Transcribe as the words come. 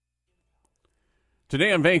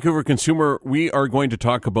Today on Vancouver Consumer, we are going to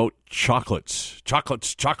talk about chocolates.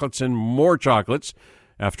 Chocolates, and more chocolates.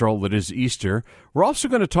 After all, it is Easter. We're also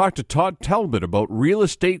going to talk to Todd Talbot about real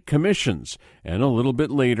estate commissions. And a little bit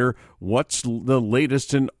later, what's the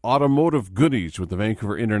latest in automotive goodies with the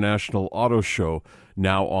Vancouver International Auto Show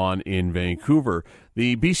now on in Vancouver.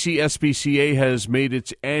 The BC SPCA has made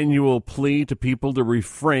its annual plea to people to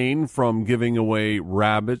refrain from giving away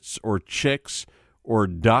rabbits or chicks or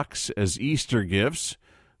ducks as Easter gifts.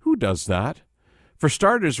 Who does that? For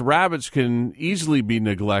starters, rabbits can easily be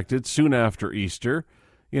neglected soon after Easter.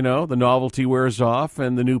 You know, the novelty wears off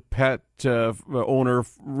and the new pet owner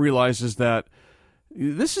realizes that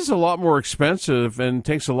this is a lot more expensive and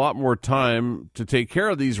takes a lot more time to take care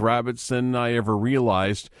of these rabbits than I ever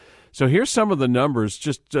realized. So here's some of the numbers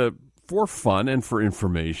just for fun and for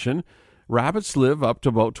information. Rabbits live up to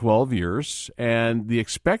about 12 years, and the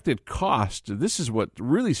expected cost, this is what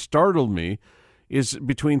really startled me, is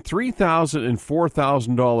between $3,000 and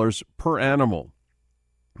 $4,000 per animal.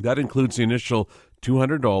 That includes the initial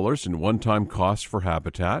 $200 in one-time costs for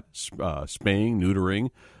habitat, spaying,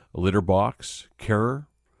 neutering, a litter box, care,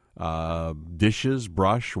 dishes,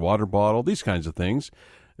 brush, water bottle, these kinds of things.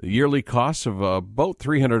 The yearly costs of about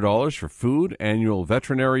 $300 for food, annual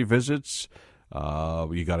veterinary visits.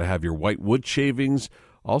 You got to have your white wood shavings.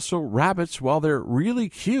 Also, rabbits, while they're really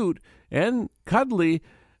cute and cuddly,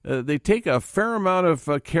 they take a fair amount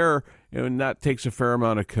of care, and that takes a fair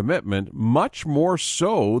amount of commitment, much more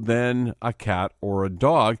so than a cat or a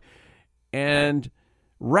dog. And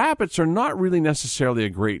rabbits are not really necessarily a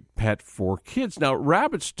great pet for kids. Now,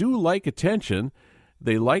 rabbits do like attention.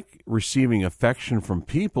 They like receiving affection from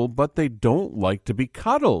people, but they don't like to be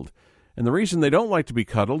cuddled. And the reason they don't like to be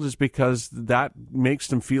cuddled is because that makes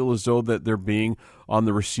them feel as though that they're being on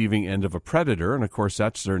the receiving end of a predator. And, of course,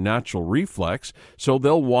 that's their natural reflex. So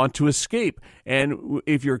they'll want to escape. And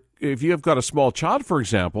if you have got a small child, for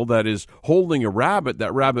example, that is holding a rabbit,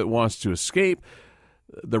 that rabbit wants to escape,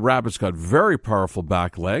 the rabbit's got very powerful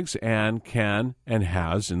back legs and can and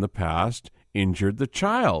has in the past injured the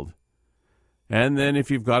child. And then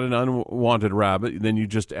if you've got an unwanted rabbit, then you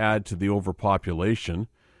just add to the overpopulation.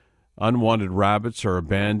 Unwanted rabbits are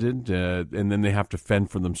abandoned, and then they have to fend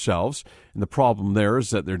for themselves. And the problem there is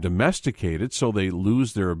that they're domesticated, so they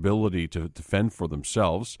lose their ability to fend for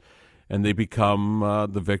themselves, and they become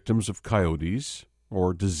the victims of coyotes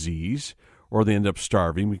or disease, or they end up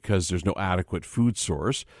starving because there's no adequate food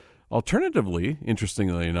source. Alternatively,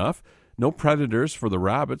 interestingly enough, no predators for the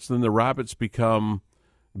rabbits, then the rabbits become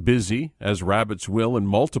busy, as rabbits will, and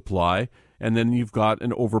multiply, and then you've got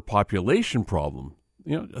an overpopulation problem.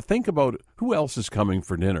 You know, think about who else is coming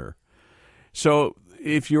for dinner. So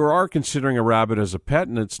if you are considering a rabbit as a pet,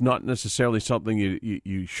 and it's not necessarily something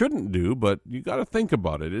you shouldn't do, but you got to think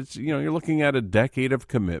about it. It's, you know, you're looking at a decade of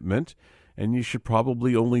commitment, and you should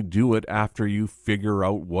probably only do it after you figure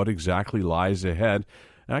out what exactly lies ahead.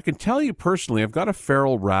 And I can tell you personally, I've got a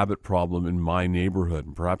feral rabbit problem in my neighborhood,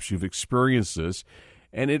 and perhaps you've experienced this.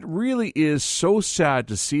 And it really is so sad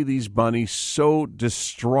to see these bunnies so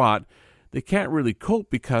distraught. They can't really cope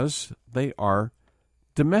because they are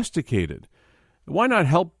domesticated. Why not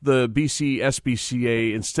help the BC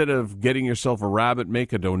SPCA? Instead of getting yourself a rabbit,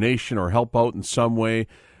 make a donation or help out in some way,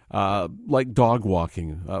 like dog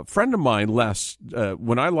walking. A friend of mine, Les,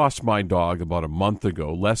 when I lost my dog about a month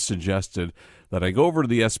ago, Les suggested that I go over to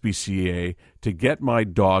the SPCA to get my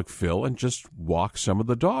dog Phil and just walk some of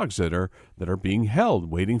the dogs that are being held,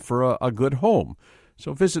 waiting for a good home.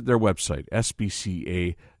 So visit their website,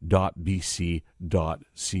 spca.bc.ca.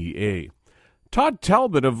 Todd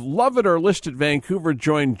Talbot of Love It or List It Vancouver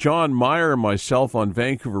joined John Meyer and myself on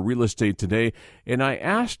Vancouver Real Estate Today, and I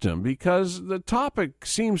asked him, because the topic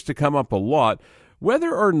seems to come up a lot,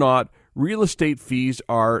 whether or not real estate fees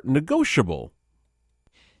are negotiable.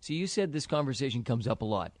 So you said this conversation comes up a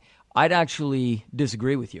lot. I'd actually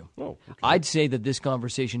disagree with you. Oh, okay. I'd say that this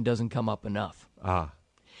conversation doesn't come up enough. Ah.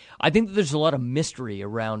 I think that there's a lot of mystery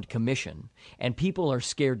around commission, and people are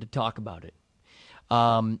scared to talk about it.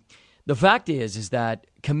 The fact is that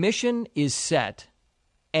commission is set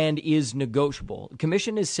and is negotiable.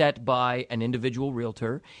 Commission is set by an individual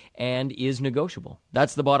realtor and is negotiable.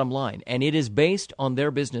 That's the bottom line. And it is based on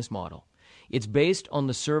their business model. It's based on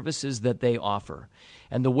the services that they offer.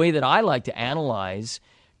 And the way that I like to analyze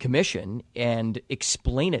commission and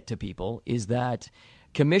explain it to people is that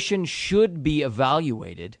commission should be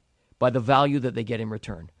evaluated by the value that they get in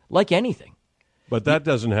return, like anything. But that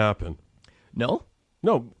doesn't happen. No?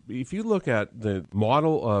 No, if you look at the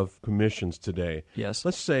model of commissions today, Yes.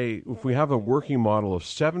 let's say if we have a working model of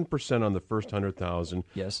 7% on the first 100,000,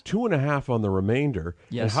 Yes. 2.5% on the remainder,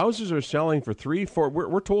 Yes. and houses are selling for 3, 4.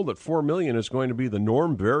 We're told that 4 million is going to be the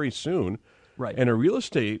norm very soon. Right. And a real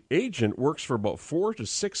estate agent works for about 4 to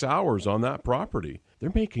 6 hours on that property.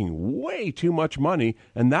 They're making way too much money,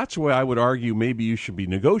 and that's why I would argue maybe you should be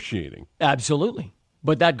negotiating. Absolutely.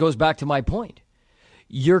 But that goes back to my point.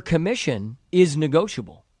 Your commission is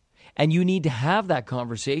negotiable, and you need to have that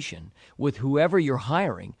conversation with whoever you're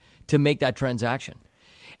hiring to make that transaction.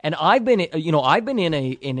 And I've been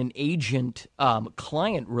in an agent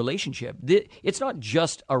client relationship. It's not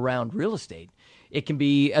just around real estate. It can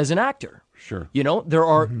be as an actor. Sure. There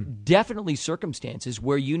are definitely circumstances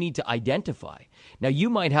where you need to identify. Now, you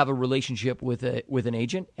might have a relationship with an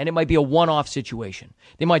agent, and it might be a one-off situation.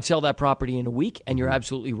 They might sell that property in a week, and you're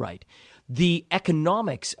absolutely right. The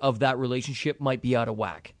economics of that relationship might be out of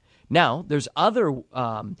whack. Now, there's other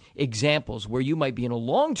examples where you might be in a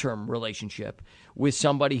long-term relationship with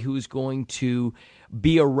somebody who's going to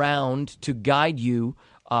be around to guide you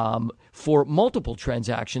for multiple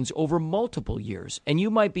transactions over multiple years. And you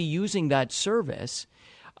might be using that service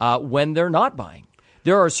when they're not buying.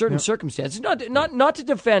 There are certain circumstances, not to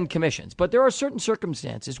defend commissions, but there are certain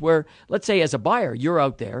circumstances where, let's say as a buyer, you're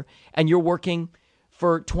out there and you're working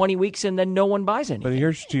for 20 weeks and then no one buys anything. But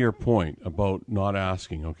here's to your point about not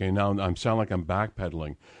asking, okay? Now I sound like I'm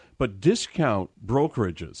backpedaling. But discount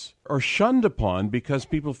brokerages are shunned upon because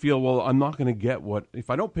people feel, well, I'm not going to get if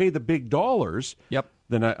I don't pay the big dollars,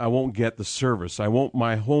 then I won't get the service.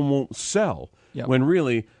 My home won't sell. Yep. When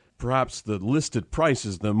really, perhaps the listed price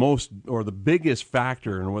is the most or the biggest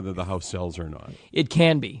factor in whether the house sells or not. It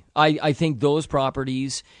can be. I think those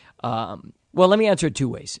properties, well, let me answer it two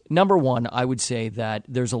ways. Number one, I would say that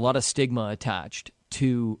there's a lot of stigma attached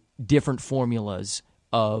to different formulas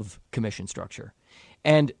of commission structure.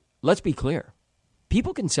 And let's be clear.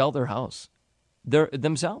 People can sell their house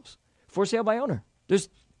themselves for sale by owner. There's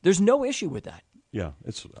no issue with that. Yeah,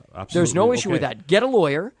 it's absolutely. There's no issue okay. with that. Get a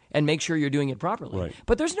lawyer and make sure you're doing it properly. Right.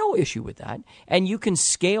 But there's no issue with that. And you can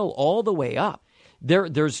scale all the way up.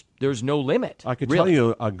 There's no limit. I could really. tell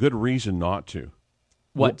you a good reason not to.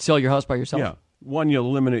 What, sell your house by yourself? Yeah. One, you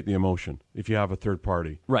eliminate the emotion if you have a third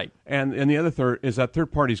party. Right. And the other third is that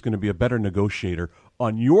third party is going to be a better negotiator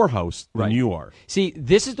on your house than you are. See,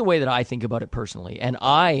 this is the way that I think about it personally. And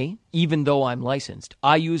I, even though I'm licensed,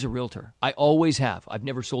 I use a realtor. I always have. I've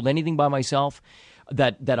never sold anything by myself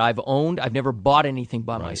that I've owned. I've never bought anything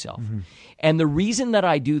by myself. Mm-hmm. And the reason that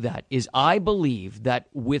I do that is I believe that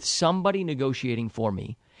with somebody negotiating for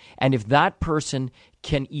me, and if that person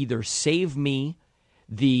can either save me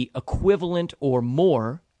the equivalent or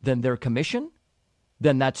more than their commission,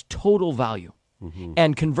 then that's total value. Mm-hmm.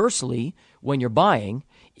 And conversely, when you're buying,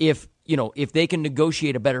 if they can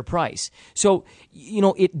negotiate a better price. So,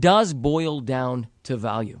 it does boil down to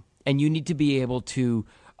value. And you need to be able to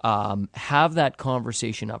have that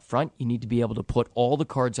conversation up front. You need to be able to put all the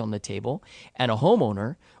cards on the table. And a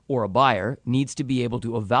homeowner or a buyer needs to be able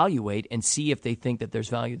to evaluate and see if they think that there's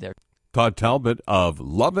value there. Todd Talbot of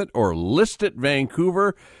Love It or List It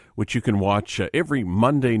Vancouver, which you can watch every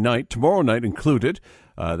Monday night, tomorrow night included.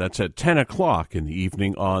 That's at 10 o'clock in the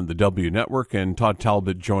evening on the W Network. And Todd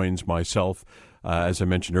Talbot joins myself, as I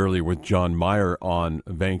mentioned earlier, with John Meyer on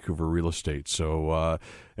Vancouver real estate. So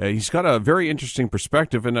he's got a very interesting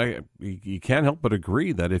perspective, and you can't help but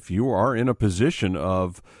agree that if you are in a position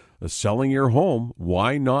of selling your home,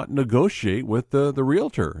 why not negotiate with the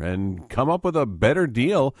realtor and come up with a better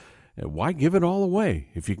deal? Why give it all away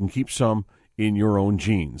if you can keep some in your own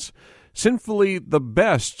jeans? Sinfully the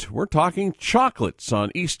best. We're talking chocolates on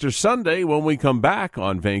Easter Sunday when we come back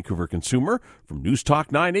on Vancouver Consumer from News Talk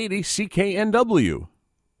 980 CKNW.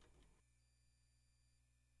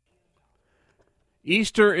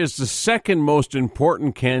 Easter is the second most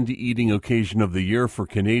important candy-eating occasion of the year for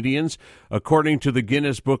Canadians. According to the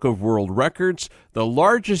Guinness Book of World Records, the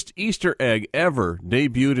largest Easter egg ever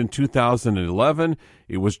debuted in 2011.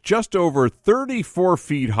 It was just over 34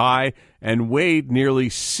 feet high and weighed nearly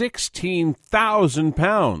 16,000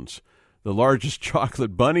 pounds. The largest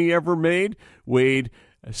chocolate bunny ever made weighed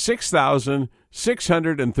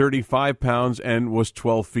 6,635 pounds and was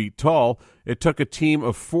 12 feet tall. It took a team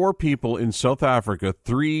of 4 people in South Africa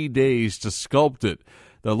 3 days to sculpt it.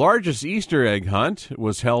 The largest Easter egg hunt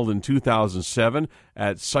was held in 2007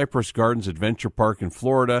 at Cypress Gardens Adventure Park in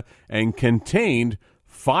Florida and contained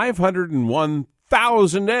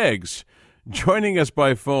 501,000 eggs. Joining us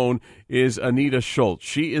by phone is Anita Schultz.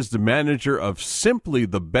 She is the manager of Simply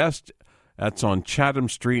the Best. That's on Chatham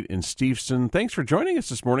Street in Steveston. Thanks for joining us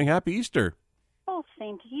this morning. Happy Easter. Oh,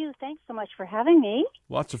 Same to you. Thanks so much for having me.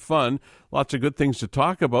 Lots of fun, lots of good things to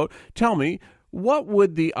talk about. Tell me, what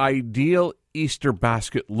would the ideal Easter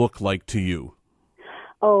basket look like to you?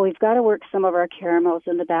 Oh, we've got to work some of our caramels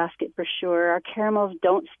in the basket for sure. Our caramels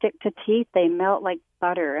don't stick to teeth. They melt like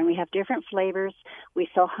butter, and we have different flavors. We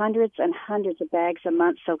sell hundreds and hundreds of bags a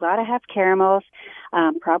month, so got to have caramels,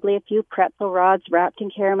 probably a few pretzel rods wrapped in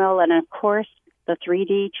caramel, and of course, the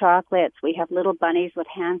 3D chocolates. We have little bunnies with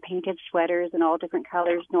hand-painted sweaters in all different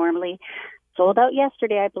colors normally. Sold out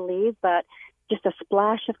yesterday, I believe, but just a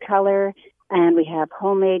splash of color. And we have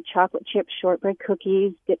homemade chocolate chip shortbread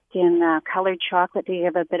cookies dipped in colored chocolate to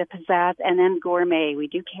give a bit of pizzazz, and then gourmet. We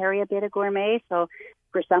do carry a bit of gourmet, so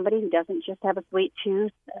for somebody who doesn't just have a sweet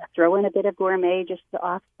tooth, throw in a bit of gourmet just to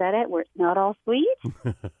offset it where it's not all sweet.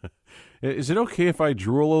 Is it okay if I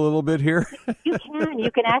drool a little bit here? You can.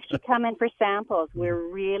 You can actually come in for samples. We're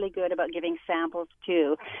really good about giving samples,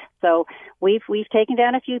 too. So we've taken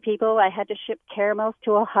down a few people. I had to ship caramels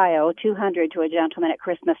to Ohio, 200 to a gentleman at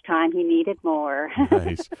Christmas time. He needed more.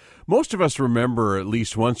 Nice. Most of us remember at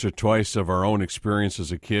least once or twice of our own experience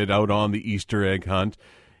as a kid out on the Easter egg hunt.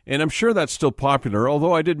 And I'm sure that's still popular,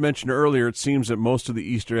 although I did mention earlier it seems that most of the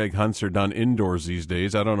Easter egg hunts are done indoors these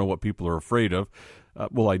days. I don't know what people are afraid of.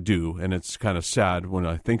 Well, I do, and it's kind of sad when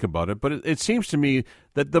I think about it. But it seems to me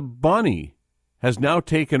that the bunny has now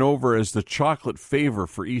taken over as the chocolate favor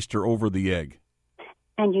for Easter over the egg.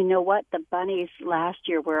 And you know what? The bunnies last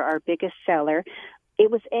year were our biggest seller. It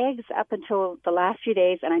was eggs up until the last few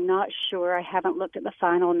days, and I'm not sure. I haven't looked at the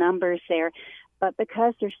final numbers there. But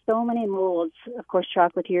because there's so many molds, of course,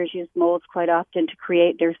 chocolatiers use molds quite often to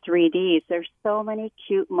create their 3Ds. There's so many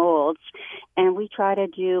cute molds, and we try to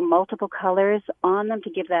do multiple colors on them to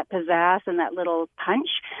give that pizzazz and that little punch.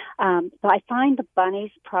 So I find the bunnies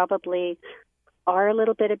probably are a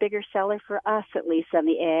little bit a bigger seller for us, at least, than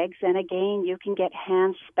the eggs. And again, you can get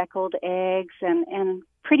hand-speckled eggs and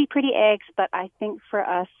pretty eggs, but I think for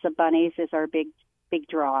us, the bunnies is our big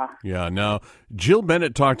draw. Yeah. Now, Jill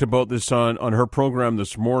Bennett talked about this on her program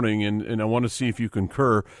this morning, and I want to see if you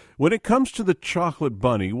concur. When it comes to the chocolate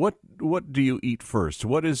bunny, what do you eat first?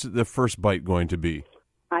 What is the first bite going to be?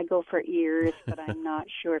 I go for ears, but I'm not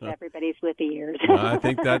sure if everybody's with ears. I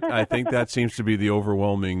think that seems to be the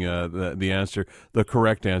overwhelming the answer, the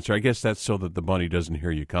correct answer. I guess that's so that the bunny doesn't hear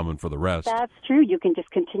you coming for the rest. That's true. You can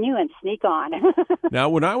just continue and sneak on. Now,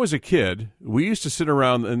 when I was a kid, we used to sit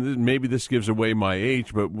around, and maybe this gives away my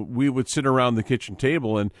age, but we would sit around the kitchen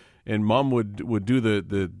table, and Mom would do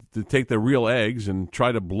the take the real eggs and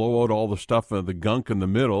try to blow out all the stuff, the gunk in the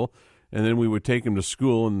middle. And then we would take them to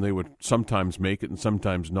school, and they would sometimes make it and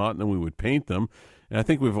sometimes not, and then we would paint them. And I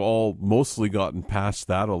think we've all mostly gotten past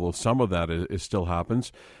that, although some of that is still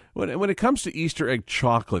happens. When it comes to Easter egg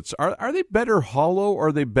chocolates, are they better hollow or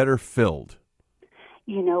are they better filled?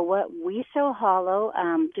 You know what? We sell hollow.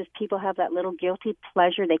 Just people have that little guilty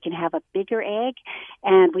pleasure. They can have a bigger egg.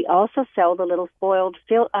 And we also sell the little foiled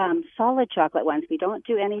solid chocolate ones. We don't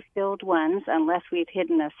do any filled ones unless we've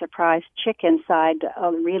hidden a surprise chick inside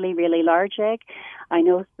a really, really large egg. I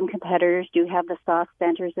know some competitors do have the soft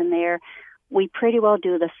centers in there. We pretty well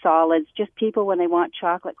do the solids. Just people, when they want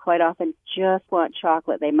chocolate, quite often just want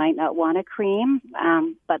chocolate. They might not want a cream,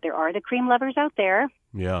 but there are the cream lovers out there.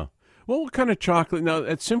 Yeah. Well, what kind of chocolate? Now,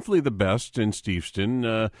 at Simply the Best in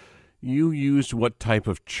Steveston, you use what type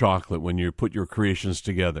of chocolate when you put your creations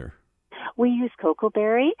together? We use cocoa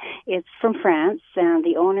berry. It's from France, and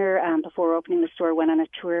the owner, before opening the store, went on a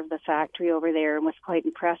tour of the factory over there and was quite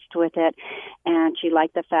impressed with it. And she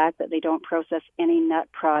liked the fact that they don't process any nut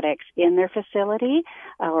products in their facility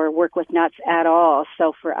or work with nuts at all.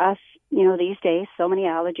 So for us, you know, these days, so many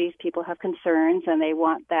allergies, people have concerns, and they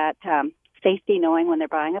want that safety, knowing when they're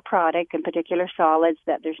buying a product, in particular solids,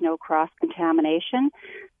 that there's no cross-contamination.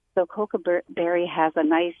 So Cocoa Berry has a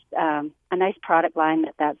nice product line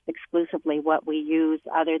that's exclusively what we use,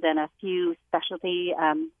 other than a few specialty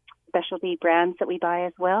brands that we buy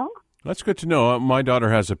as well. That's good to know. My daughter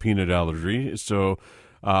has a peanut allergy, so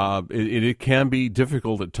it can be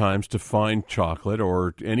difficult at times to find chocolate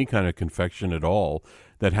or any kind of confection at all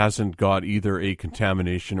that hasn't got either a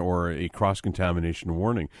contamination or a cross-contamination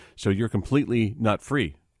warning. So you're completely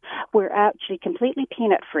nut-free. We're actually completely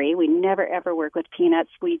peanut-free. We never, ever work with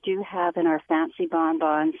peanuts. We do have in our fancy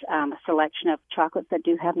bonbons a selection of chocolates that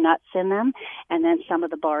do have nuts in them, and then some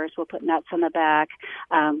of the bars will put nuts on the back.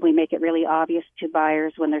 We make it really obvious to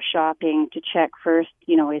buyers when they're shopping to check first,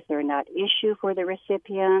 you know, is there a nut issue for the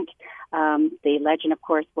recipient? The legend, of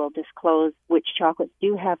course, will disclose which chocolates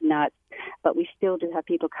do have nuts, but we still do have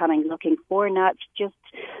people coming looking for nuts.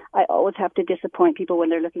 I always have to disappoint people when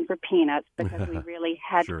they're looking for peanuts because we really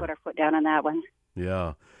had Sure. to put our foot down on that one.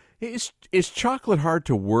 Yeah. Is chocolate hard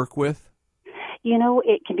to work with? You know,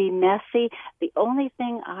 it can be messy. The only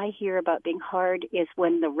thing I hear about being hard is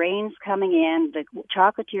when the rain's coming in, the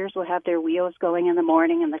chocolatiers will have their wheels going in the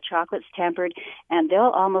morning and the chocolate's tempered, and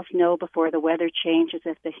they'll almost know before the weather changes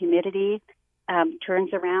if the humidity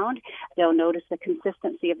turns around. They'll notice the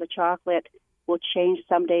consistency of the chocolate will change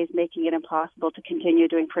some days, making it impossible to continue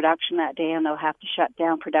doing production that day, and they'll have to shut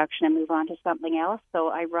down production and move on to something else.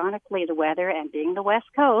 So ironically, the weather and being the West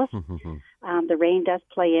Coast, the rain does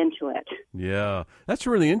play into it. Yeah, that's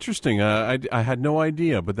really interesting. I had no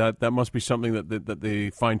idea, but that must be something that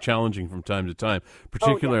they find challenging from time to time,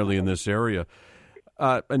 particularly in this area.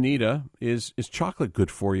 Anita, is chocolate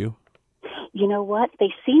good for you? You know what?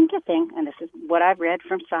 They seem to think, and this is what I've read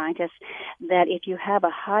from scientists, that if you have a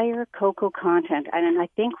higher cocoa content, and I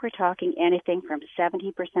think we're talking anything from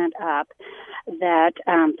 70% up, that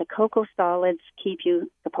the cocoa solids keep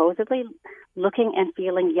you supposedly looking and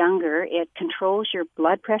feeling younger. It controls your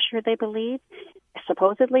blood pressure, they believe,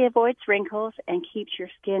 supposedly avoids wrinkles, and keeps your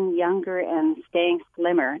skin younger and staying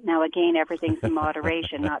slimmer. Now, again, everything's in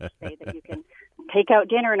moderation, not to say that you can take out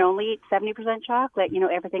dinner and only eat 70% chocolate,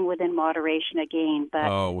 everything within moderation again.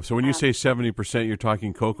 But so when you say 70%, you're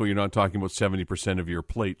talking cocoa, you're not talking about 70% of your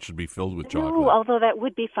plate should be filled with chocolate. No, although that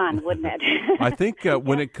would be fun, wouldn't it? I think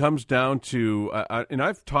when it comes down to, and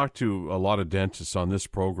I've talked to a lot of dentists on this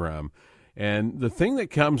program, and the thing that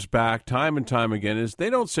comes back time and time again is they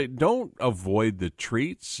don't say, don't avoid the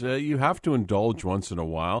treats. You have to indulge once in a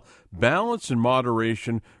while. Balance and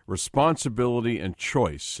moderation, responsibility and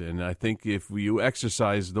choice. And I think if you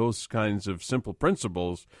exercise those kinds of simple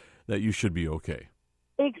principles, that you should be okay.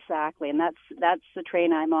 Exactly, and that's the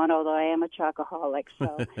train I'm on, although I am a chocoholic,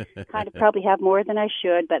 so kind of probably have more than I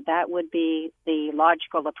should, but that would be the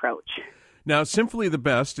logical approach. Now, Simply the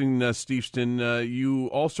Best in Steveston, you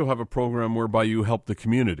also have a program whereby you help the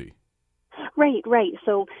community. Right.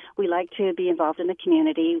 So we like to be involved in the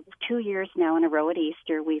community. 2 years now in a row at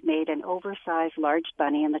Easter, we've made an oversized large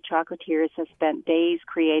bunny, and the chocolatiers have spent days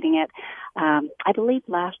creating it. I believe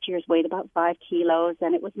last year's weighed about 5 kilos,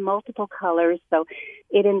 and it was multiple colors. So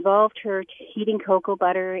it involved her heating cocoa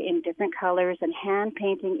butter in different colors and hand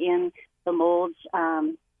painting in the molds,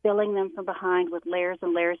 filling them from behind with layers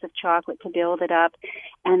and layers of chocolate to build it up.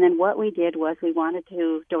 And then what we did was we wanted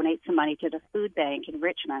to donate some money to the food bank in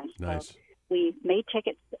Richmond. Nice. So we made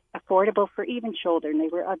tickets affordable for even children. They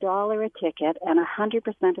were $1 a ticket, and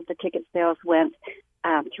 100% of the ticket sales went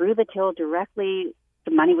through the till directly. The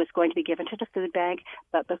money was going to be given to the food bank,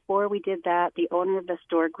 but before we did that, the owner of the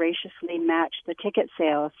store graciously matched the ticket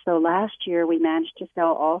sales. So last year, we managed to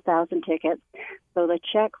sell all 1,000 tickets. So the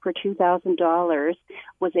check for $2,000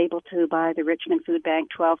 was able to buy the Richmond Food Bank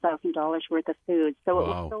 $12,000 worth of food. So it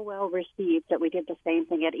was so well received that we did the same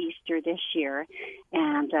thing at Easter this year.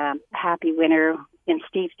 And happy winner in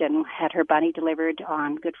Steveston had her bunny delivered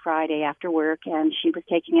on Good Friday after work, and she was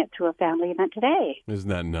taking it to a family event today. Isn't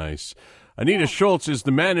that nice? Anita Schultz is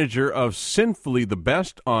the manager of Sinfully the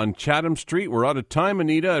Best on Chatham Street. We're out of time,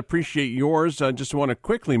 Anita. I appreciate yours. I just want to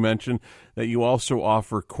quickly mention that you also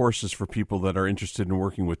offer courses for people that are interested in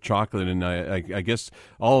working with chocolate, and I guess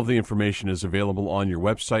all of the information is available on your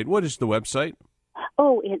website. What is the website?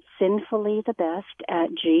 Oh, it's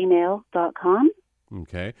sinfullythebest@gmail.com.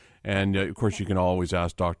 Okay. And, of course, you can always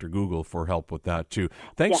ask Dr. Google for help with that, too.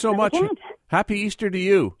 Thanks so much. Can. Happy Easter to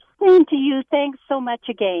you. Same to you. Thanks so much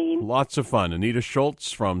again. Lots of fun. Anita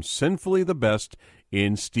Schultz from Sinfully the Best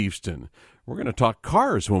in Steveston. We're going to talk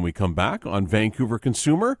cars when we come back on Vancouver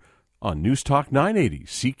Consumer on News Talk 980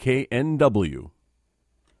 CKNW.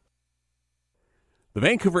 The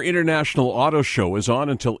Vancouver International Auto Show is on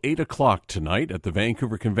until 8 o'clock tonight at the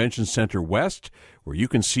Vancouver Convention Centre West, where you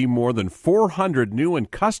can see more than 400 new and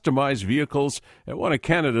customized vehicles at one of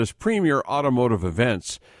Canada's premier automotive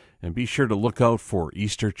events. And be sure to look out for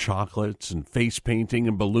Easter chocolates and face painting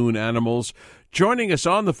and balloon animals. Joining us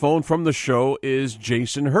on the phone from the show is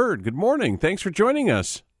Jason Hurd. Good morning. Thanks for joining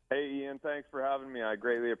us. Hey, Ian. Thanks for having me. I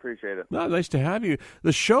greatly appreciate it. Nice to have you.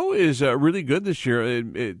 The show is really good this year.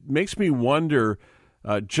 It makes me wonder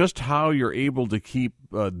just how you're able to keep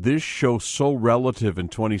this show so relative in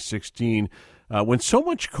 2016 when so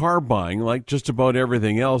much car buying, like just about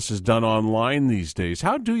everything else, is done online these days.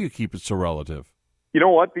 How do you keep it so relative? You know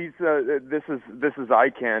what? This is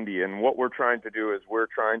eye candy, and what we're trying to do is we're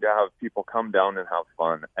trying to have people come down and have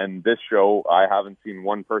fun. And this show, I haven't seen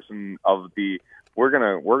one person of the we're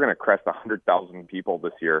gonna crest 100,000 people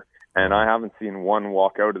this year, and I haven't seen one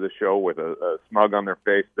walk out of the show with a smug on their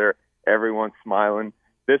face. Everyone's smiling.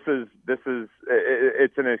 It's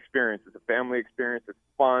an experience. It's a family experience. It's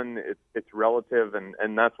fun. It's relative,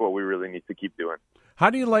 and that's what we really need to keep doing. How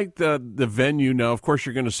do you like the venue now? Of course,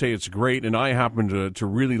 you're going to say it's great, and I happen to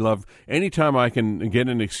really love anytime I can get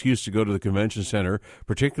an excuse to go to the convention center,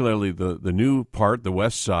 particularly the new part, the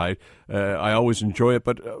west side. I always enjoy it.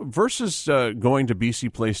 But versus going to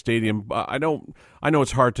BC Place Stadium, I know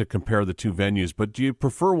it's hard to compare the two venues, but do you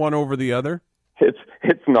prefer one over the other?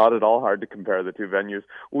 It's not at all hard to compare the two venues.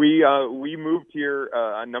 We moved here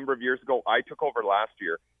a number of years ago. I took over last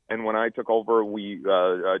year, and when I took over, we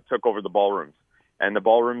took over the ballrooms. And the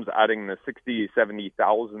ballroom's adding the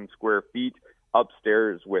 70,000 square feet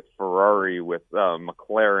upstairs with Ferrari, with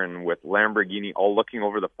McLaren, with Lamborghini, all looking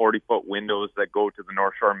over the 40-foot windows that go to the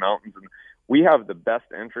North Shore Mountains. And we have the best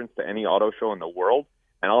entrance to any auto show in the world.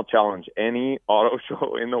 And I'll challenge any auto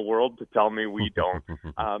show in the world to tell me we don't.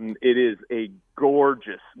 It is a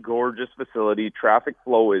gorgeous, gorgeous facility. Traffic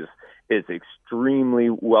flow is extremely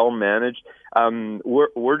well managed.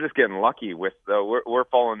 We're just getting lucky with we're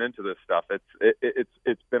falling into this stuff.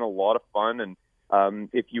 It's been a lot of fun, and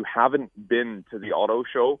if you haven't been to the auto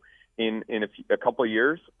show in a couple of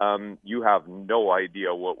years, you have no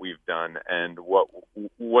idea what we've done and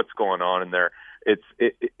what's going on in there.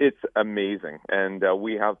 It's amazing, and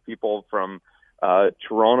we have people from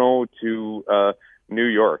Toronto to New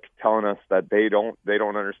York telling us that they don't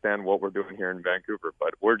understand what we're doing here in Vancouver,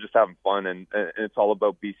 but we're just having fun, and it's all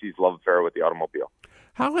about BC's love affair with the automobile.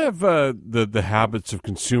 How have the habits of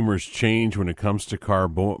consumers changed when it comes to car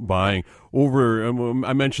buying?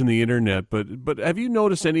 I mentioned the internet, but have you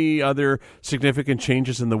noticed any other significant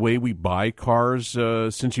changes in the way we buy cars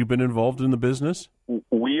since you've been involved in the business?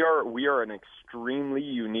 We are an extremely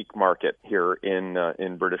unique market here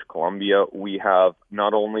in British Columbia. We have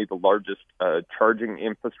not only the largest charging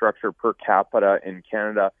infrastructure per capita in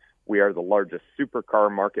Canada, we are the largest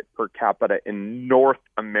supercar market per capita in North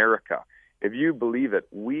America. If you believe it,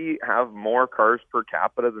 we have more cars per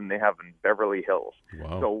capita than they have in Beverly Hills.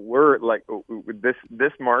 Wow. So we're like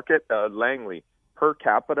this market, Langley, per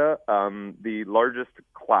capita, the largest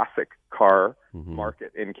classic car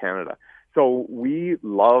market in Canada. So we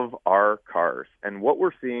love our cars. And what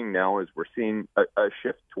we're seeing now is we're seeing a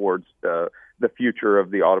shift towards the future of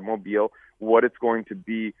the automobile, what it's going to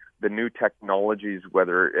be, the new technologies,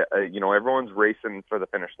 whether, everyone's racing for the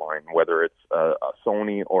finish line, whether it's a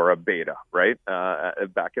Sony or a Beta, right?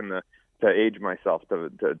 Back to age myself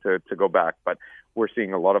to go back. But we're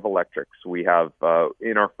seeing a lot of electrics. We have,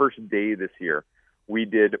 in our first day this year, we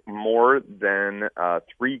did more than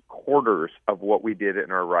 3/4 of what we did in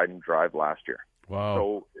our ride and drive last year. Wow!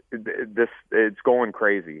 So it's going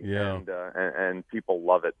crazy, yeah. And people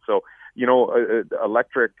love it. So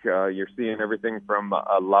electric, you're seeing everything from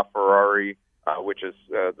a LaFerrari, which is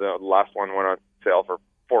the last one went on sale for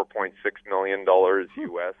 $4.6 million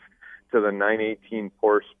US, to the 918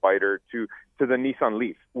 Porsche Spyder, to the Nissan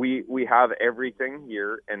Leaf. We have everything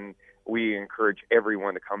here, and we encourage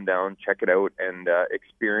everyone to come down, check it out, and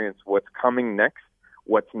experience what's coming next,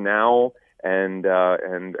 what's now, and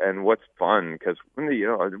what's fun. Because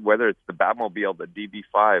whether it's the Batmobile, the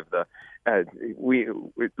DB5, we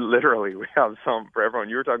literally we have some for everyone.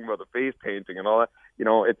 You were talking about the face painting and all that.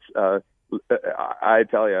 It's I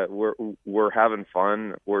tell you, we're having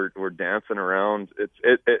fun. We're dancing around.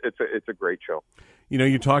 It's a great show.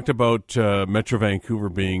 You talked about Metro Vancouver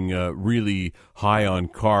being really high on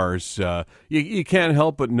cars. You can't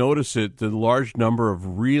help but notice it, the large number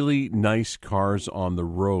of really nice cars on the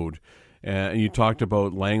road. And you talked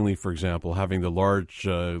about Langley, for example, having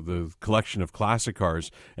the collection of classic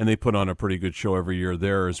cars, and they put on a pretty good show every year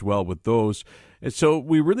there as well with those. And so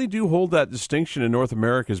we really do hold that distinction in North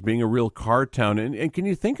America as being a real car town. And can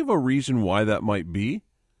you think of a reason why that might be?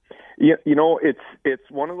 Yeah,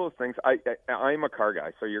 it's one of those things. I'm a car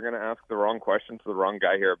guy, so you're going to ask the wrong question to the wrong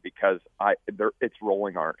guy here, because it's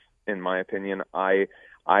rolling R's, in my opinion.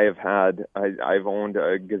 I've owned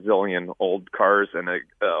a gazillion old cars and a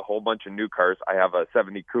whole bunch of new cars. I have a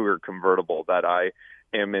 70 Cougar convertible that I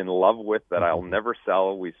am in love with, that I'll never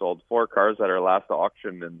sell. We sold 4 cars at our last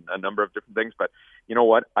auction and a number of different things. But you know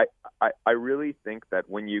what? I really think that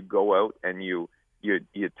when you go out and you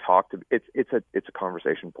talk to, it's a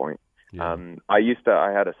conversation point. Yeah.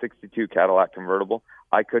 I had a 62 Cadillac convertible.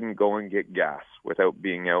 I couldn't go and get gas without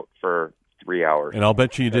being out for 3 hours. And I'll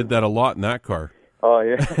bet you did that a lot in that car. Oh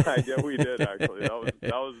yeah, yeah, we did actually. That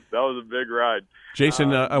was a big ride.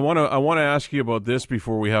 Jason, I want to ask you about this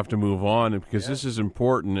before we have to move on, because this is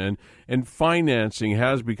important, and financing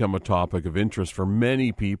has become a topic of interest for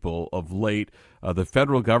many people of late. The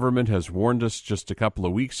federal government has warned us just a couple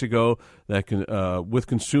of weeks ago that with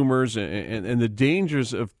consumers and the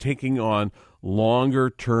dangers of taking on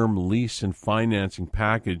longer-term lease and financing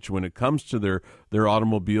package when it comes to their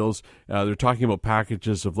automobiles. They're talking about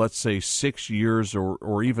packages of, let's say, 6 years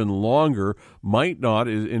or even longer. Might not,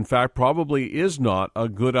 in fact, probably is not a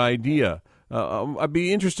good idea. I'd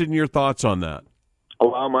be interested in your thoughts on that.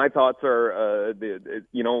 Well, my thoughts are,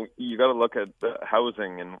 you got to look at the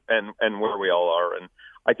housing and where we all are, and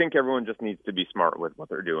I think everyone just needs to be smart with what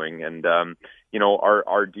they're doing. And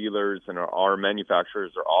our dealers and our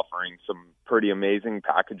manufacturers are offering some pretty amazing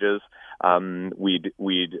packages. We'd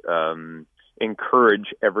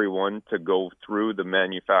encourage everyone to go through the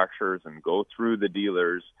manufacturers and go through the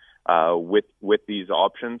dealers with these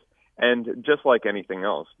options. And just like anything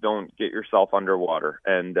else, don't get yourself underwater.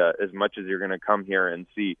 And as much as you're going to come here and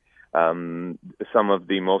see some of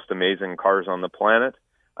the most amazing cars on the planet,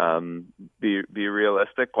 be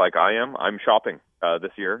realistic like I am. I'm shopping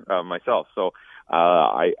this year myself. So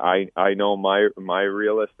I know my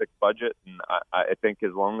realistic budget, and I think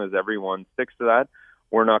as long as everyone sticks to that,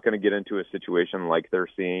 we're not going to get into a situation like they're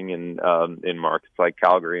seeing in markets like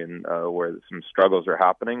Calgary and where some struggles are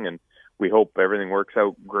happening. And we hope everything works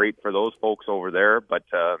out great for those folks over there. But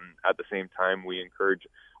at the same time, we encourage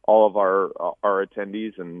all of our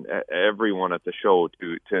attendees and everyone at the show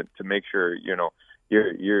to make sure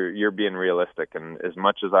you're being realistic. And as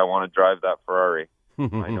much as I want to drive that Ferrari,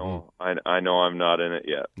 I know I'm not in it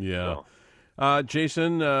yet. Yeah. So.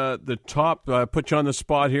 Jason, the top, put you on the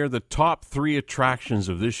spot here, the top 3 attractions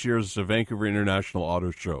of this year's Vancouver International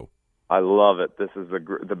Auto Show. I love it. This is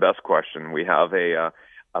the best question. We have a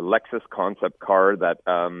Lexus concept car that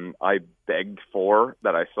I begged for,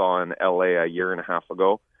 that I saw in LA a year and a half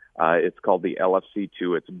ago. It's called the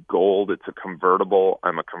LFC2. It's gold. It's a convertible.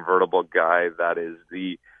 I'm a convertible guy. That is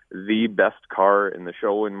the best car in the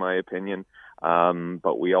show, in my opinion.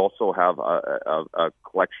 But we also have a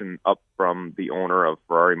collection up from the owner of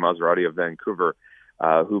Ferrari Maserati of Vancouver,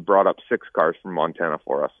 who brought up 6 cars from Montana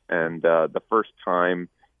for us. And the first time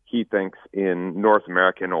he thinks in North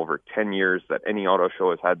America in over 10 years that any auto show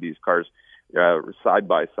has had these cars side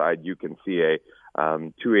by side. You can see a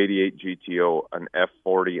 288 GTO, an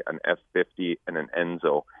F40, an F50, and an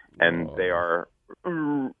Enzo, and they are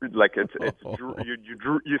like it's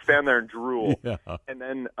you stand there and drool. Yeah. And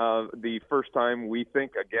then the first time we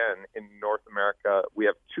think again in North America, we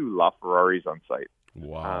have 2 LaFerraris on site.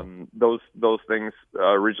 Wow. Those things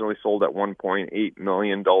originally sold at $1.8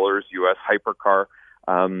 million US hypercar.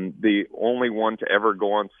 The only one to ever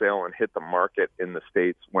go on sale and hit the market in the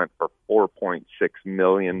States went for $4.6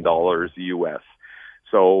 million US.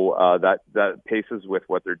 So that paces with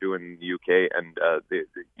what they're doing in the UK, and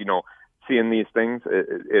seeing these things,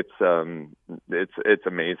 it's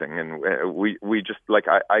amazing. And we just like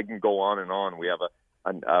I can go on and on. We have a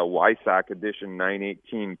Weissach edition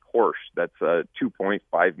 918 Porsche that's a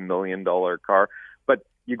 $2.5 million car. But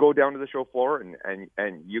you go down to the show floor and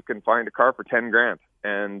you can find a car for $10,000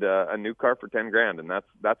 and a new car for $10,000, and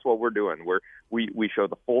that's what we're doing. We show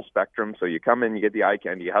the full spectrum. So you come in, you get the eye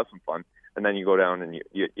candy, you have some fun, and then you go down and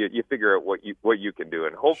you figure out what you can do,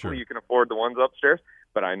 and hopefully you can afford the ones upstairs.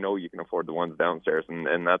 But I know you can afford the ones downstairs,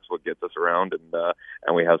 and that's what gets us around,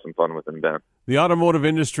 and we have some fun with them down. The automotive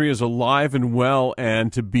industry is alive and well,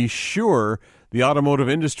 and to be sure, the automotive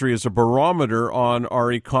industry is a barometer on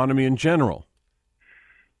our economy in general.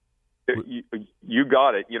 You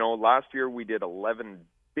got it. Last year we did $11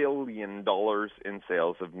 billion in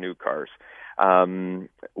sales of new cars.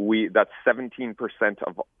 That's 17%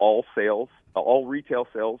 of all sales, all retail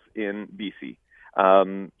sales in BC.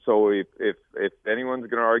 So if anyone's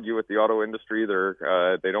going to argue with the auto industry,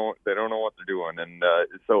 they don't know what they're doing. And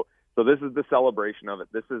so this is the celebration of it.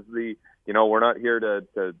 This is we're not here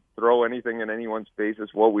to throw anything in anyone's faces.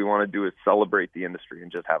 What we want to do is celebrate the industry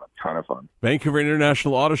and just have a ton of fun. Vancouver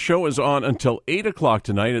International Auto Show is on until 8 o'clock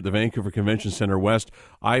tonight at the Vancouver Convention Center West.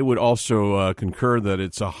 I would also concur that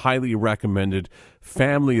it's a highly recommended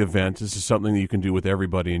family event. This is something that you can do with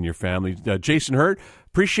everybody in your family. Jason Hurt,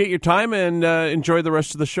 appreciate your time and enjoy the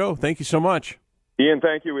rest of the show. Thank you so much. Ian,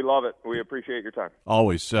 thank you. We love it. We appreciate your time.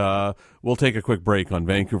 Always. We'll take a quick break on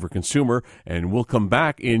Vancouver Consumer, and we'll come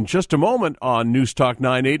back in just a moment on News Talk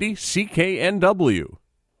 980 CKNW.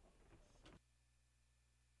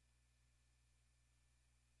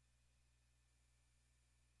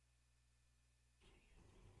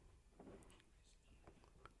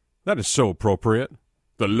 That is so appropriate.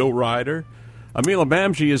 The lowrider. Amila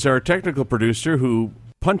Bamji is our technical producer who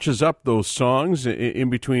punches up those songs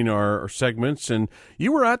in between our segments. And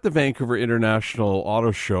you were at the Vancouver International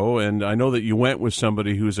Auto Show, and I know that you went with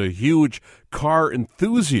somebody who's a huge car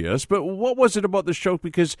enthusiast. But what was it about the show?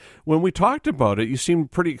 Because when we talked about it, you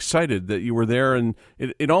seemed pretty excited that you were there, and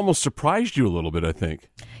it almost surprised you a little bit, I think.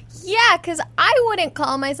 Yeah, because I wouldn't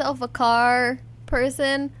call myself a car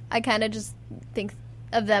person. I kind of just think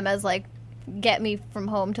of them as like, get me from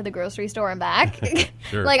home to the grocery store and back.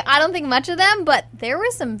 Sure. Like, I don't think much of them, but there were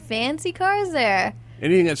some fancy cars there.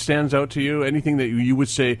 Anything that stands out to you? Anything that you would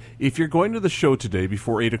say, if you're going to the show today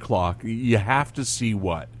before 8 o'clock, you have to see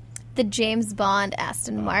what? The James Bond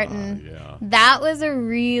Aston Martin. Yeah. That was a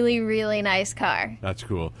really, really nice car. That's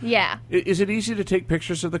cool. Yeah. Is it easy to take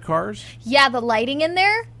pictures of the cars? Yeah, the lighting in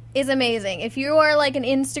there is amazing. If you are like an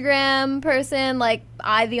Instagram person, like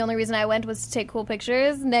the only reason I went was to take cool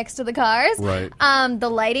pictures next to the cars. Right. The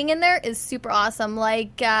lighting in there is super awesome.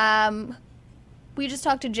 Like, we just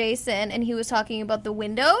talked to Jason, and he was talking about the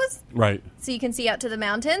windows. Right. So you can see out to the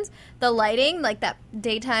mountains. The lighting, like that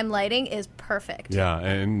daytime lighting, is perfect. Yeah,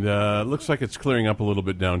 and looks like it's clearing up a little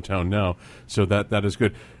bit downtown now, so that is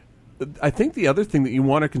good. I think the other thing that you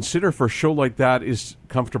want to consider for a show like that is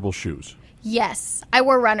comfortable shoes. Yes. I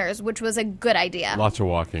wore runners, which was a good idea. Lots of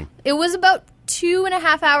walking. It was about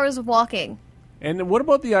 2.5 hours of walking. And what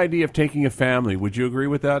about the idea of taking a family? Would you agree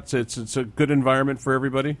with that? It's a good environment for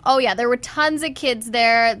everybody? Oh, yeah. There were tons of kids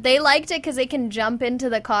there. They liked it because they can jump into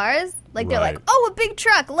the cars. Like, they're Right. like, oh, a big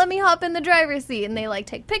truck. Let me hop in the driver's seat. And they, like,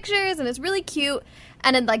 take pictures, and it's really cute.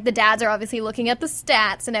 And then, like, the dads are obviously looking at the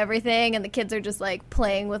stats and everything, and the kids are just, like,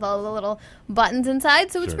 playing with all the little buttons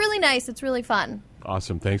inside. So it's Sure. really nice. It's really fun.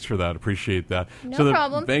 Awesome. Thanks for that. Appreciate that. No so the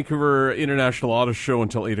problem. Vancouver International Auto Show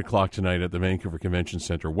until 8 o'clock tonight at the Vancouver Convention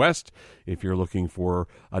Center West, if you're looking for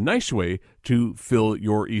a nice way to fill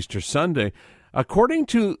your Easter Sunday. According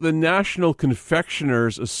to the National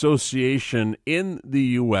Confectioners Association in the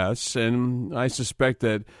U.S., and I suspect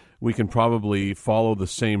that we can probably follow the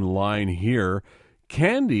same line here,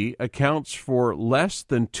 candy accounts for less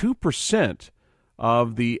than 2%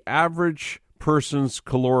 of the average person's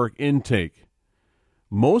caloric intake.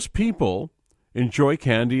 Most people enjoy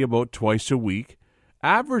candy about twice a week,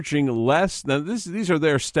 averaging less than, these are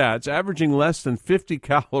their stats, averaging less than 50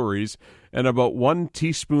 calories and about 1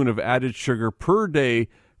 teaspoon of added sugar per day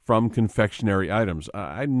from confectionery items.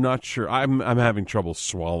 I'm not sure. I'm having trouble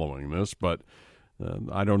swallowing this, but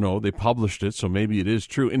I don't know. They published it, so maybe it is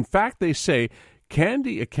true. In fact, they say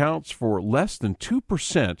candy accounts for less than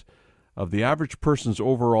 2% of the average person's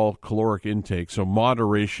overall caloric intake, so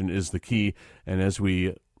moderation is the key. And as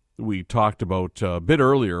we talked about a bit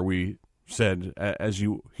earlier, we said, as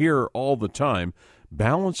you hear all the time,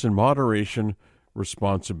 balance and moderation,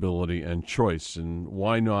 responsibility and choice. And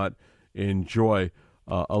why not enjoy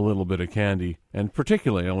a little bit of candy, and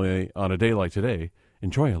particularly on a day like today,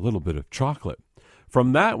 enjoy a little bit of chocolate.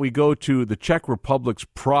 From that, we go to the Czech Republic's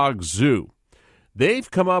Prague Zoo.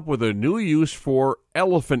 They've come up with a new use for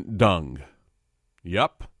elephant dung.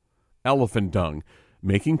 Yup, elephant dung.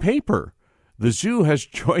 Making paper. The zoo has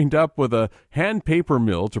joined up with a hand paper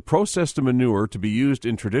mill to process the manure to be used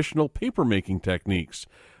in traditional paper-making techniques.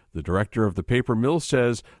 The director of the paper mill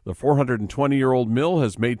says the 420-year-old mill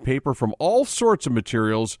has made paper from all sorts of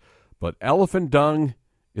materials, but elephant dung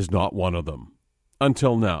is not one of them.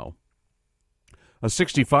 Until now. A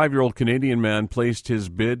 65-year-old Canadian man placed his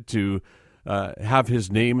bid to have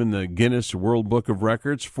his name in the Guinness World Book of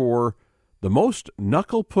Records for the most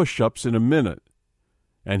knuckle push-ups in a minute,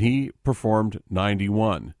 and he performed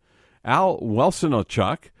 91. Al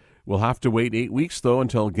Welsenachuk will have to wait 8 weeks, though,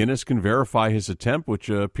 until Guinness can verify his attempt, which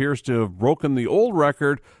appears to have broken the old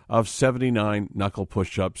record of 79 knuckle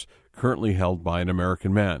push-ups currently held by an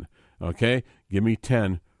American man. Okay, give me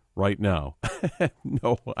 10 right now.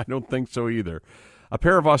 No, I don't think so either. A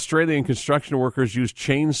pair of Australian construction workers used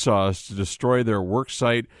chainsaws to destroy their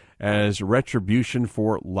worksite as retribution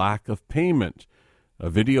for lack of payment. A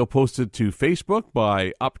video posted to Facebook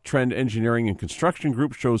by Uptrend Engineering and Construction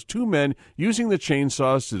Group shows two men using the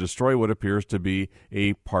chainsaws to destroy what appears to be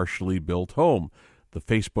a partially built home. The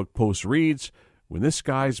Facebook post reads, "When this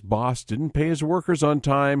guy's boss didn't pay his workers on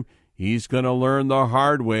time, he's going to learn the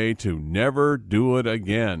hard way to never do it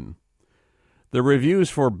again." The reviews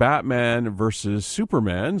for Batman versus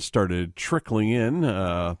Superman started trickling in,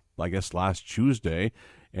 I guess, last Tuesday,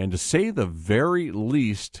 and to say the very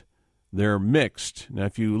least, they're mixed. Now,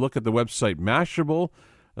 if you look at the website Mashable,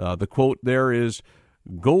 the quote there is,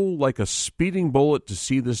 "Go like a speeding bullet to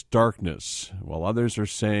see this darkness," while others are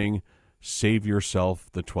saying, "Save yourself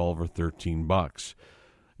the $12 or $13."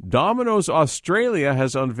 Domino's Australia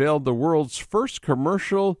has unveiled the world's first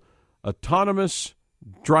commercial autonomous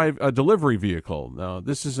delivery vehicle. Now,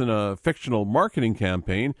 this isn't a fictional marketing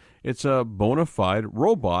campaign. It's a bona fide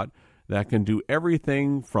robot that can do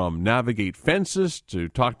everything from navigate fences to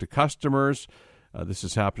talk to customers. This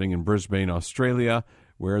is happening in Brisbane, Australia,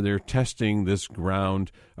 where they're testing the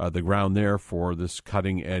ground there for this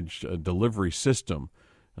cutting-edge delivery system.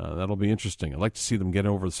 That'll be interesting. I'd like to see them get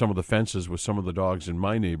over some of the fences with some of the dogs in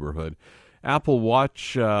my neighborhood. Apple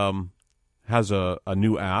Watch has a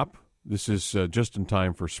new app. This is just in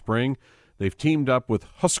time for spring. They've teamed up with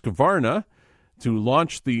Husqvarna to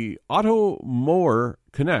launch the Auto Mower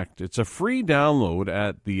Connect. It's a free download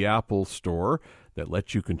at the Apple Store that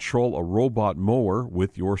lets you control a robot mower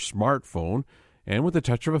with your smartphone. And with the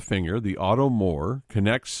touch of a finger, the Auto Mower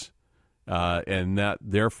connects, and that,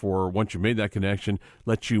 therefore, once you've made that connection,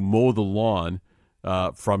 lets you mow the lawn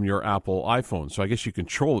from your Apple iPhone. So I guess you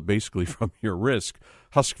control it basically from your wrist.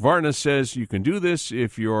 Husqvarna says you can do this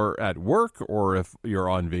if you're at work or if you're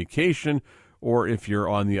on vacation or if you're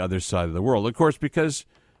on the other side of the world. Of course, because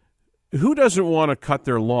who doesn't want to cut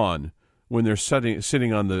their lawn when they're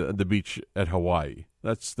sitting on the beach at Hawaii?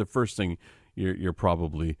 That's the first thing you're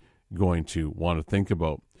probably going to want to think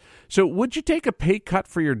about. So would you take a pay cut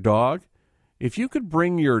for your dog? If you could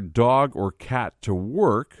bring your dog or cat to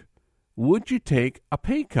work, would you take a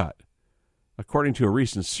pay cut? According to a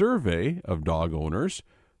recent survey of dog owners,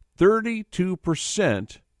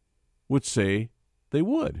 32% would say they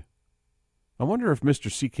would. I wonder if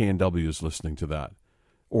Mr. CKNW is listening to that,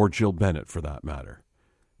 or Jill Bennett for that matter,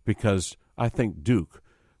 because I think Duke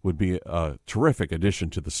would be a terrific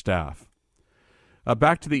addition to the staff.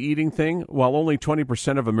 Back to the eating thing. While only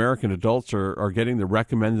 20% of American adults are getting the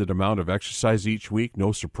recommended amount of exercise each week,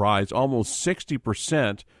 no surprise, almost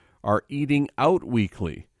 60% are eating out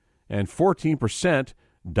weekly, and 14%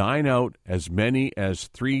 dine out as many as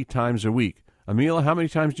 3 times a week. Amelia, how many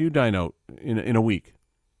times do you dine out in a week?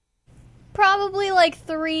 Probably like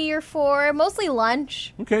 3 or 4, mostly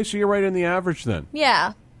lunch. Okay, so you're right in the average then.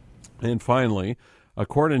 Yeah. And finally, a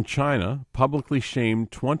court in China publicly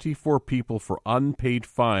shamed 24 people for unpaid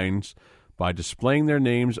fines by displaying their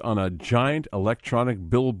names on a giant electronic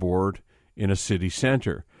billboard in a city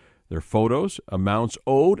center. Their photos, amounts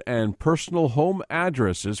owed, and personal home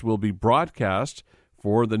addresses will be broadcast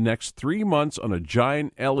for the next 3 months on a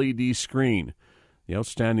giant LED screen. The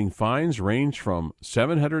outstanding fines range from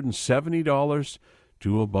 $770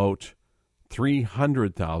 to about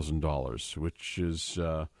 $300,000, which is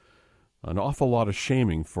an awful lot of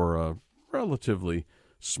shaming for a relatively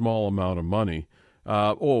small amount of money.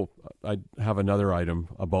 I have another item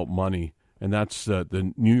about money, and that's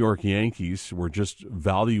the New York Yankees were just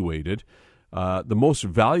valuated. The most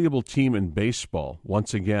valuable team in baseball,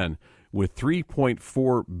 once again, with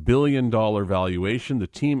 $3.4 billion valuation. The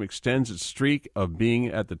team extends its streak of being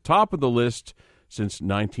at the top of the list since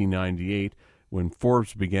 1998, when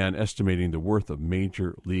Forbes began estimating the worth of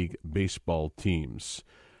Major League Baseball teams.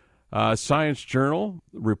 Science Journal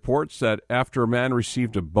reports that after a man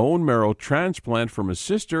received a bone marrow transplant from his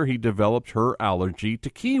sister, he developed her allergy to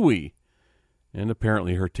kiwi, and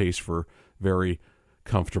apparently her taste for very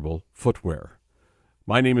comfortable footwear.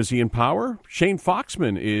 My name is Ian Power. Shane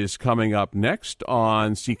Foxman is coming up next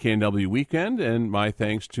on CKNW Weekend, and my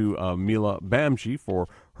thanks to Mila Bamji for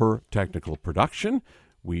her technical production.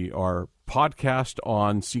 We are podcast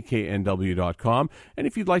on cknw.com, and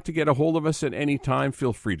if you'd like to get a hold of us at any time,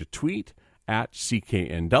 feel free to tweet at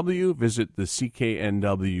CKNW. Visit the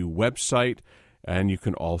CKNW website, and you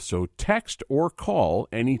can also text or call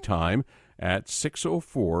anytime at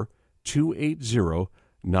 604-280-9898,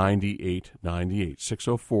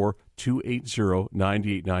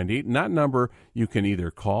 604-280-9898. And that number you can either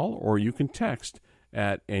call or you can text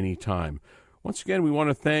at any time. Once again, we want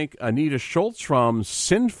to thank Anita Schultz from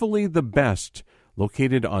Sinfully the Best,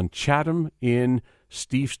 located on Chatham in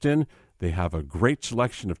Steveston. They have a great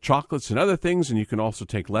selection of chocolates and other things, and you can also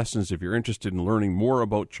take lessons if you're interested in learning more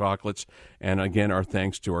about chocolates. And again, our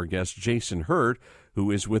thanks to our guest, Jason Hurd,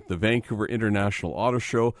 who is with the Vancouver International Auto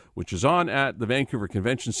Show, which is on at the Vancouver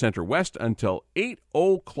Convention Center West until 8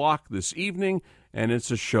 o'clock this evening. And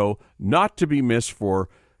it's a show not to be missed for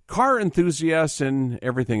car enthusiasts and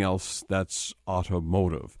everything else that's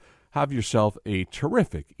automotive. Have yourself a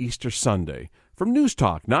terrific Easter Sunday. From News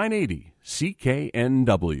Talk 980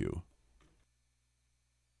 CKNW.